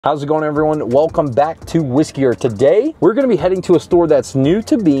How's it going, everyone? Welcome back to Whiskey. Today, we're going to be heading to a store that's new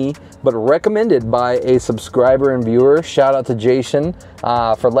to me, but recommended by a subscriber and viewer. Shout out to Jason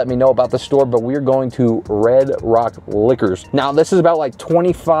for letting me know about the store, but we're going to Red Rock Liquors. Now, this is about like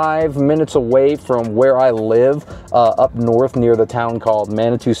 25 minutes away from where I live, up north near the town called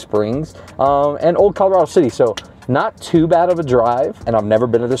Manitou Springs, and Old Colorado City. So not too bad of a drive, and I've never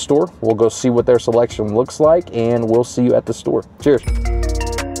been to this store. We'll go see what their selection looks like, and we'll see you at the store. Cheers.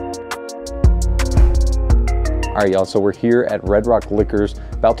 All right, y'all, so we're here at Red Rock Liquors,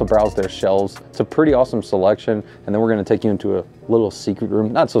 about to browse their shelves. It's a pretty awesome selection, and then we're gonna take you into a little secret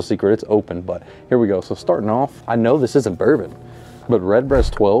room. Not so secret, it's open, but here we go. So starting off, I know this isn't bourbon, but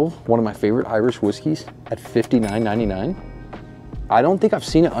Redbreast 12, one of my favorite Irish whiskeys at $59.99. I don't think I've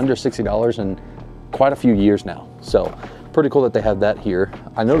seen it under $60 in quite a few years now, so pretty cool that they have that here.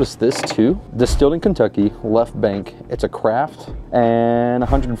 I noticed this too, distilled in Kentucky, left bank. It's a craft and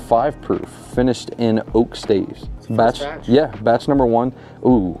 105 proof, finished in oak staves. Batch, yeah, batch number 1.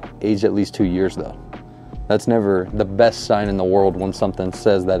 Ooh, aged at least 2 years though. That's never the best sign in the world when something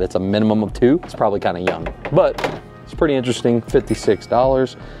says that it's a minimum of 2. It's probably kind of young, but it's pretty interesting,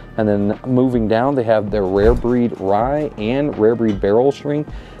 $56. And then moving down, they have their rare breed rye and rare breed barrel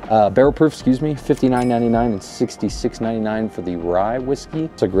proof, excuse me, $59.99 and $66.99 for the rye whiskey.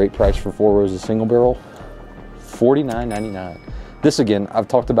 It's a great price for 4 roses single barrel, $49.99. This, again, I've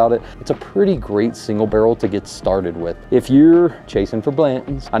talked about it. It's a pretty great single barrel to get started with. If you're chasing for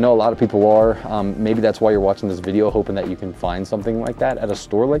Blantons, I know a lot of people are, maybe that's why you're watching this video, hoping that you can find something like that at a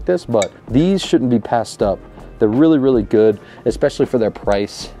store like this, but these shouldn't be passed up. They're really, really good, especially for their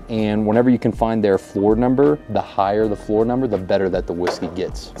price. And whenever you can find their floor number, the higher the floor number, the better that the whiskey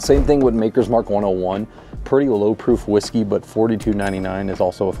gets. Same thing with Maker's Mark 101. Pretty low proof whiskey, but $42.99 is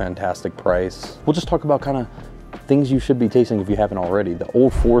also a fantastic price. We'll just talk about kind of things you should be tasting if you haven't already. The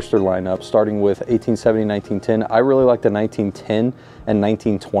Old Forester lineup, starting with 1870, 1910. I really like the 1910 and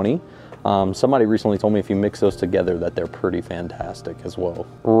 1920. Somebody recently told me if you mix those together that they're pretty fantastic as well.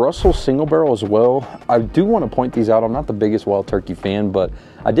 Russell single barrel as well. I do want to point these out. I'm not the biggest Wild Turkey fan, but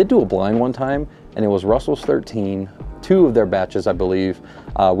I did do a blind one time, and it was Russell's 13, 2 of their batches, I believe.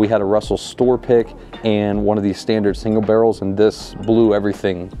 We had a Russell store pick and one of these standard single barrels, and this blew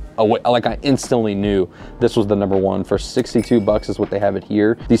everything away. Like, I instantly knew this was the number 1. For 62 bucks is what they have it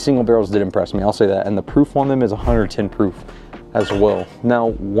here. These single barrels did impress me, I'll say that. And the proof on them is 110 proof as well.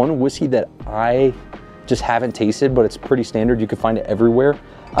 Now, one whiskey that I just haven't tasted, but it's pretty standard, you can find it everywhere.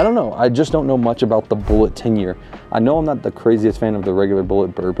 I don't know, I just don't know much about the Bullet 10-year. I know I'm not the craziest fan of the regular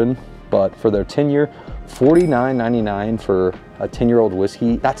Bullet bourbon, but for their 10-year, $49.99 for a 10-year-old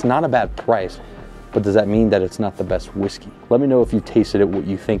whiskey, that's not a bad price. But does that mean that it's not the best whiskey? Let me know if you tasted it, what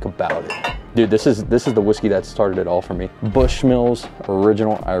you think about it. Dude, this is the whiskey that started it all for me. Bushmills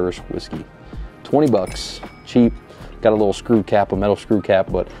Original Irish Whiskey. 20 bucks, cheap. Got a little screw cap, a metal screw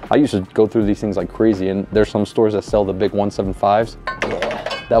cap, but I used to go through these things like crazy, and there's some stores that sell the big 175s.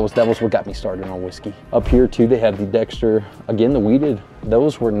 Yeah, that was what got me started on whiskey. Up here too, they have the Dexter, again, the wheated.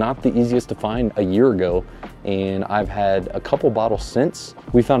 Those were not the easiest to find a year ago, and I've had a couple bottles since.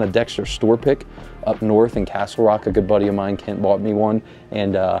 We found a Dexter store pick up north in Castle Rock. A good buddy of mine, Kent, bought me one,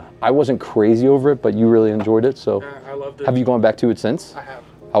 and I wasn't crazy over it, but you really enjoyed it, so. I loved it. Have you gone back to it since? I have.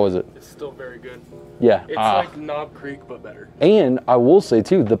 How was it? It's still very good. Yeah. It's like Knob Creek, but better. And I will say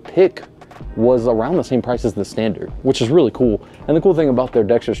too, the pick was around the same price as the standard, which is really cool. And the cool thing about their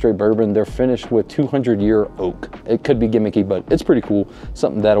Dexter Straight Bourbon, they're finished with 200-year oak. It could be gimmicky, but it's pretty cool.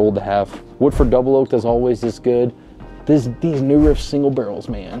 Something that old to have. Woodford Double Oaked, as always, is good. These New Riff single barrels,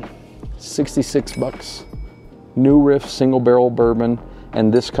 man. 66 bucks. New Riff single barrel bourbon.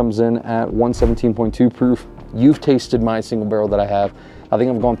 And this comes in at 117.2 proof. You've tasted my single barrel that I have. I think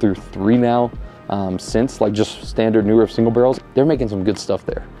I've gone through 3 now. Since, like just standard New Riff single barrels. They're making some good stuff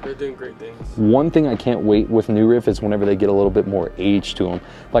there. They're doing great things. One thing I can't wait with New Riff is whenever they get a little bit more age to them.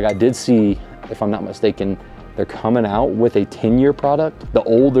 Like, I did see, if I'm not mistaken, they're coming out with a 10-year product. The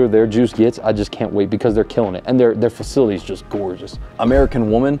older their juice gets, I just can't wait because they're killing it. And their facility is just gorgeous.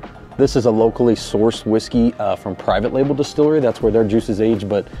 American Woman. This is a locally sourced whiskey from Private Label Distillery. That's where their juice is aged,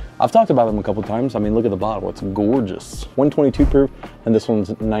 but I've talked about them a couple times. I mean, look at the bottle, it's gorgeous. 122 proof, and this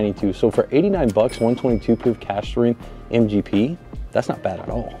one's 92. So for 89 bucks, 122 proof cask strength MGP, that's not bad at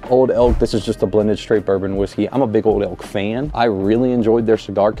all. Old Elk, this is just a blended straight bourbon whiskey. I'm a big Old Elk fan. I really enjoyed their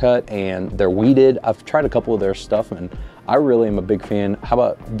cigar cut and their wheated. I've tried a couple of their stuff and I really am a big fan. How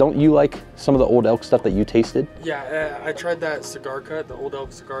about, don't you like some of the Old Elk stuff that you tasted? Yeah, I tried that cigar cut, the Old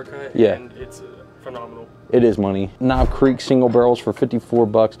Elk cigar cut, yeah, and it's phenomenal. It is money. Knob Creek single barrels for 54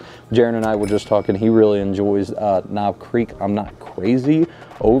 bucks. Jaron and I were just talking. He really enjoys Knob Creek. I'm not crazy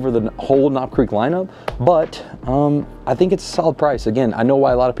over the whole Knob Creek lineup, but I think it's a solid price. Again, I know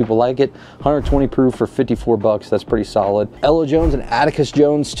why a lot of people like it. 120 proof for 54 bucks. That's pretty solid. Ella Jones and Atticus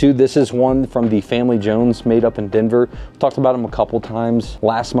Jones too. This is one from the Family Jones made up in Denver. Talked about them a couple times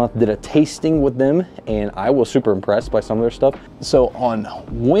last month. Did a tasting with them and I was super impressed by some of their stuff. So on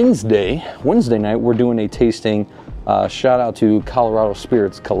Wednesday night, we're doing a tasting. Shout out to Colorado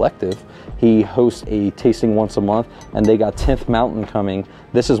Spirits Collective. He hosts a tasting once a month and they got 10th Mountain coming.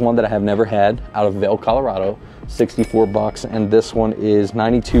 This is one that I have never had out of Vail, Colorado, 64 bucks. And this one is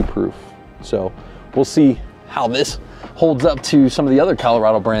 92 proof. So we'll see how this holds up to some of the other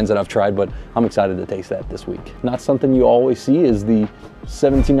Colorado brands that I've tried, but I'm excited to taste that this week. Not something you always see is the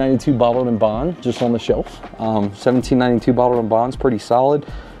 1792 bottled and bond just on the shelf. 1792 bottled and bond's pretty solid.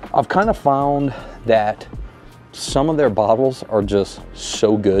 I've kind of found that some of their bottles are just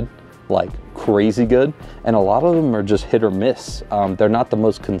so good, like crazy good, and a lot of them are just hit or miss. They're not the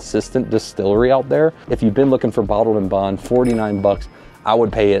most consistent distillery out there. If you've been looking for bottled and bond, 49 bucks, I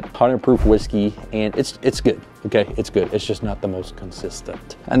would pay it. 100 proof whiskey, and it's good, okay? It's good, it's just not the most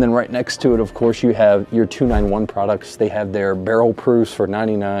consistent. And then right next to it, of course, you have your 291 products. They have their barrel proofs for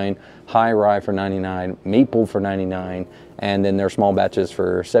 99, high rye for 99, maple for 99, and then their small batches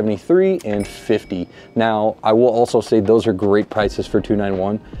for 73 and 50. Now, I will also say those are great prices for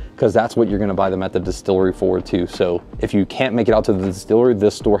 291 because that's what you're gonna buy them at the distillery for too. So if you can't make it out to the distillery,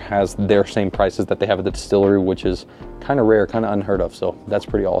 this store has their same prices that they have at the distillery, which is kind of rare, kind of unheard of. So that's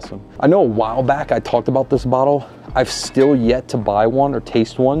pretty awesome. I know a while back I talked about this bottle. I've still yet to buy one or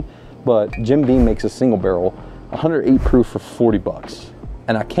taste one, but Jim Beam makes a single barrel, 108 proof for 40 bucks.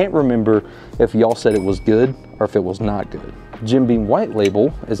 And I can't remember if y'all said it was good or if it was not good. Jim Beam White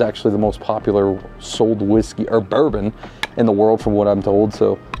Label is actually the most popular sold whiskey or bourbon in the world from what I'm told.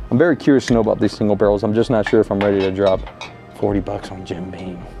 So I'm very curious to know about these single barrels. I'm just not sure if I'm ready to drop 40 bucks on Jim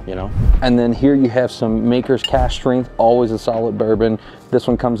Beam, you know? And then here you have some Maker's Cask Strength, always a solid bourbon. This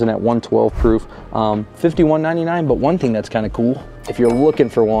one comes in at 112 proof, $51.99. But one thing that's kind of cool, if you're looking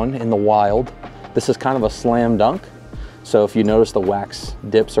for one in the wild, this is kind of a slam dunk. So if you notice the wax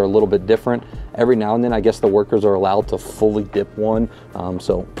dips are a little bit different. Every now and then, I guess the workers are allowed to fully dip one.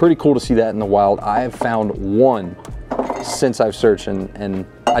 So pretty cool to see that in the wild. I have found one since I've searched and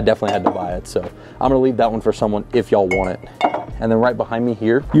I definitely had to buy it. So I'm gonna leave that one for someone if y'all want it. And then right behind me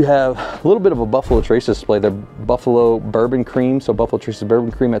here, you have a little bit of a Buffalo Trace display. They're Buffalo Bourbon Cream. So Buffalo Trace's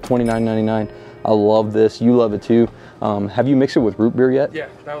Bourbon Cream at $29.99. I love this, you love it too. Have you mixed it with root beer yet? Yeah,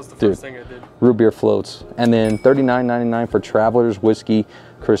 that was the first thing I did. Root beer floats. And then $39.99 for Traveler's Whiskey,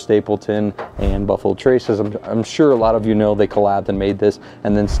 Chris Stapleton, and Buffalo Traces. I'm sure a lot of you know they collabed and made this.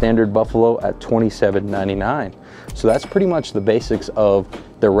 And then Standard Buffalo at $27.99. So that's pretty much the basics of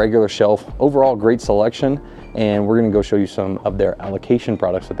their regular shelf. Overall, great selection. And we're gonna go show you some of their allocation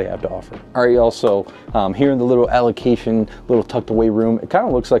products that they have to offer. All right, y'all, so here in the little allocation, little tucked away room, it kind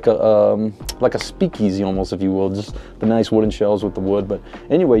of looks like a speakeasy almost, if you will, just the nice wooden shelves with the wood. But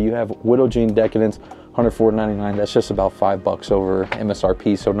anyway, you have Widow Jane Decadence, $104.99. That's just about $5 over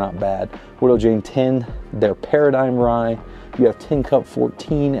MSRP, so not bad. Widow Jane 10, their Paradigm Rye. You have Tin Cup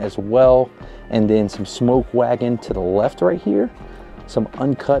 14 as well. And then some Smoke Wagon to the left right here. Some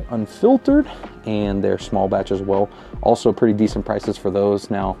Uncut Unfiltered, and their small batch as well. Also pretty decent prices for those.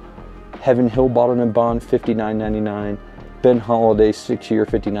 Now, Heaven Hill Bottled and Bond, $59.99. Ben Holiday 6-year,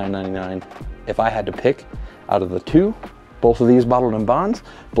 $59.99. If I had to pick out of the two, both of these bottled and bonds,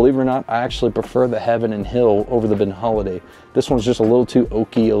 believe it or not, I actually prefer the Heaven and Hill over the Ben Holiday. This one's just a little too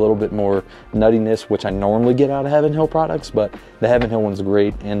oaky, a little bit more nuttiness, which I normally get out of Heaven Hill products, but the Heaven Hill one's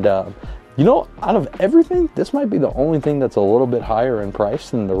great. And you know, out of everything, this might be the only thing that's a little bit higher in price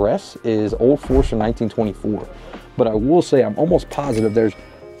than the rest is Old Forester 1924. But I will say I'm almost positive there's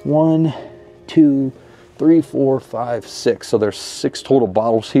 1, 2, 3, 4, 5, 6. So there's 6 total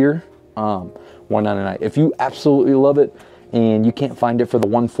bottles here. $199. If you absolutely love it and you can't find it for the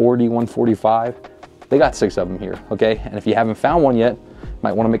 140, 145, they got 6 of them here, okay? And if you haven't found one yet,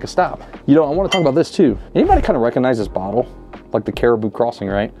 might want to make a stop. You know, I want to talk about this too. Anybody kind of recognize this bottle? Like the Caribou Crossing,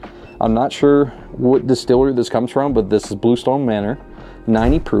 right? I'm not sure what distillery this comes from, but this is Bluestone Manor,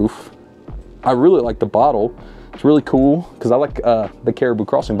 90 proof. I really like the bottle. It's really cool because I like the Caribou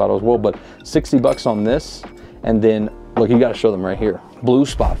Crossing bottle as well, but 60 bucks on this. And then, look, you got to show them right here. Blue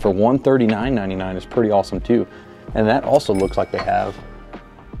Spot for $139.99 is pretty awesome too. And that also looks like they have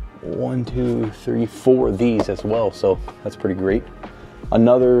 1, 2, 3, 4 of these as well. So that's pretty great.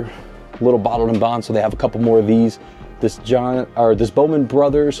 Another little bottled and bond. So they have a couple more of these. This Bowman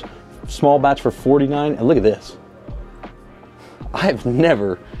Brothers small batch for $49. And look at this. I have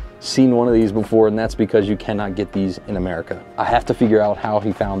never seen one of these before, and that's because you cannot get these in America. I have to figure out how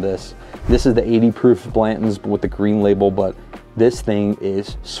he found this. This is the 80 proof Blantons with the green label, but this thing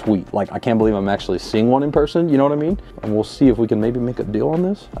is sweet. Like, I can't believe I'm actually seeing one in person, you know what I mean? And we'll see if we can maybe make a deal on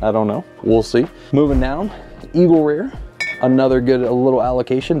this. I don't know, we'll see. Moving down, Eagle Rare. Another good little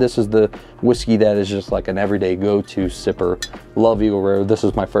allocation. This is the whiskey that is just like an everyday go-to sipper. Love Eagle Rare. This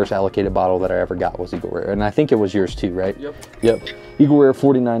is my first allocated bottle that I ever got was Eagle Rare. And I think it was yours too, right? Yep. Yep. Eagle Rare,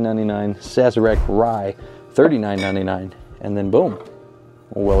 $49.99. Sazerac Rye, $39.99. And then boom,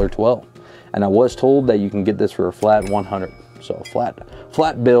 a Weller 12. And I was told that you can get this for a flat 100. So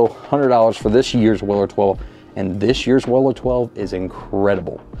flat bill, $100 for this year's Weller 12. And this year's Weller 12 is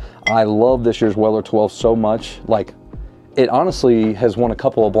incredible. I love this year's Weller 12 so much. Like, it honestly has won a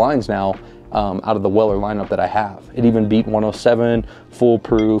couple of blinds now out of the Weller lineup that I have. It even beat 107, full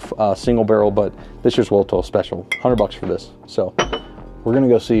proof, single barrel, but this year's Weller 12 special, $100 for this. So we're gonna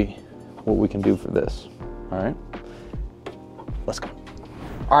go see what we can do for this, all right? Let's go.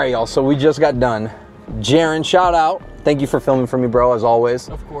 All right, y'all, so we just got done. Jaron, shout out. Thank you for filming for me, bro, as always.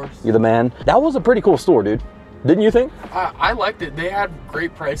 Of course. You're the man. That was a pretty cool store, dude. Didn't you think? I liked it. They had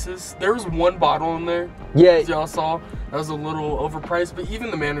great prices. There was one bottle in there, yeah, as y'all saw, that was a little overpriced, but even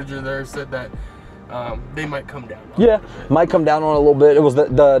the manager there said that they might come down on yeah, it. might come down on it a little bit. It was the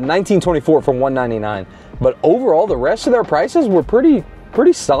 1924 for $199, but overall the rest of their prices were pretty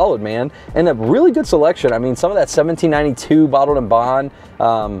solid, man, and a really good selection. I mean, some of that 1792 bottled in bond,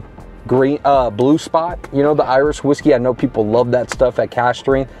 green blue spot, you know, the Irish whiskey. I know people love that stuff at Cash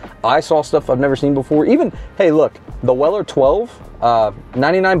Strength. I saw stuff I've never seen before. Even, hey, look, the Weller 12,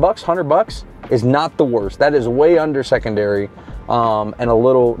 99 bucks, 100 bucks is not the worst. That is way under secondary, and a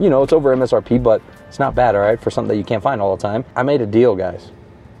little, you know, it's over MSRP, but it's not bad, all right, for something that you can't find all the time. I made a deal, guys.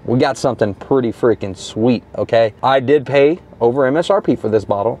 We got something pretty freaking sweet, okay? I did pay over MSRP for this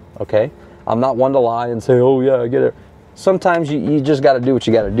bottle, okay? I'm not one to lie and say, oh yeah, I get it. Sometimes you just got to do what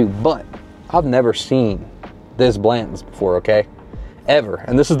you got to do, but I've never seen this Blantons before, okay? Ever.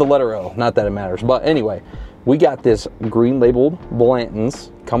 And this is the letter O, not that it matters. But anyway, we got this green labeled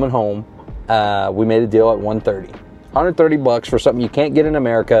Blantons coming home. We made a deal at 130 bucks for something you can't get in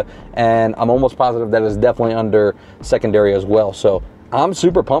America, and I'm almost positive that is definitely under secondary as well. So I'm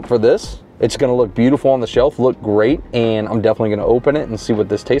super pumped for this. It's gonna look beautiful on the shelf, look great, and I'm definitely gonna open it and see what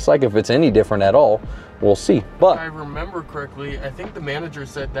this tastes like. If it's any different at all, we'll see. But if I remember correctly, I think the manager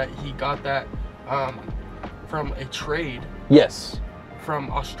said that he got that from a trade. yes.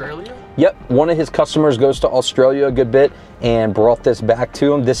 From Australia? Yep, one of his customers goes to Australia a good bit and brought this back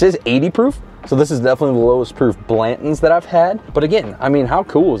to him. This is 80 proof, so this is definitely the lowest proof Blantons that I've had. But again, I mean, how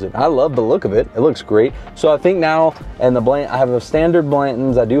cool is it? I love the look of it. It looks great. So I think now, and I have a standard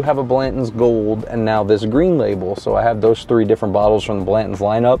Blantons, I do have a Blantons Gold, and now this green label. So I have those 3 different bottles from the Blantons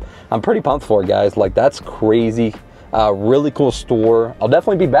lineup. I'm pretty pumped for it, guys. Like, that's crazy. Really cool store. I'll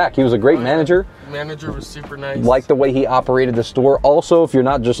definitely be back. He was a great manager. Manager was super nice. Like the way he operated the store. Also, if you're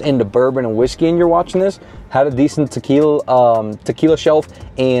not just into bourbon and whiskey and you're watching this, had a decent tequila shelf,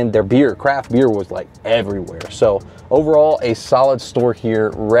 and their beer, craft beer, was like everywhere. So overall, a solid store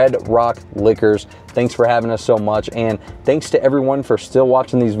here, Red Rock Liquors. Thanks for having us so much, and thanks to everyone for still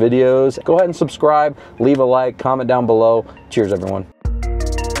watching these videos. Go ahead and subscribe, leave a like, comment down below. Cheers, everyone.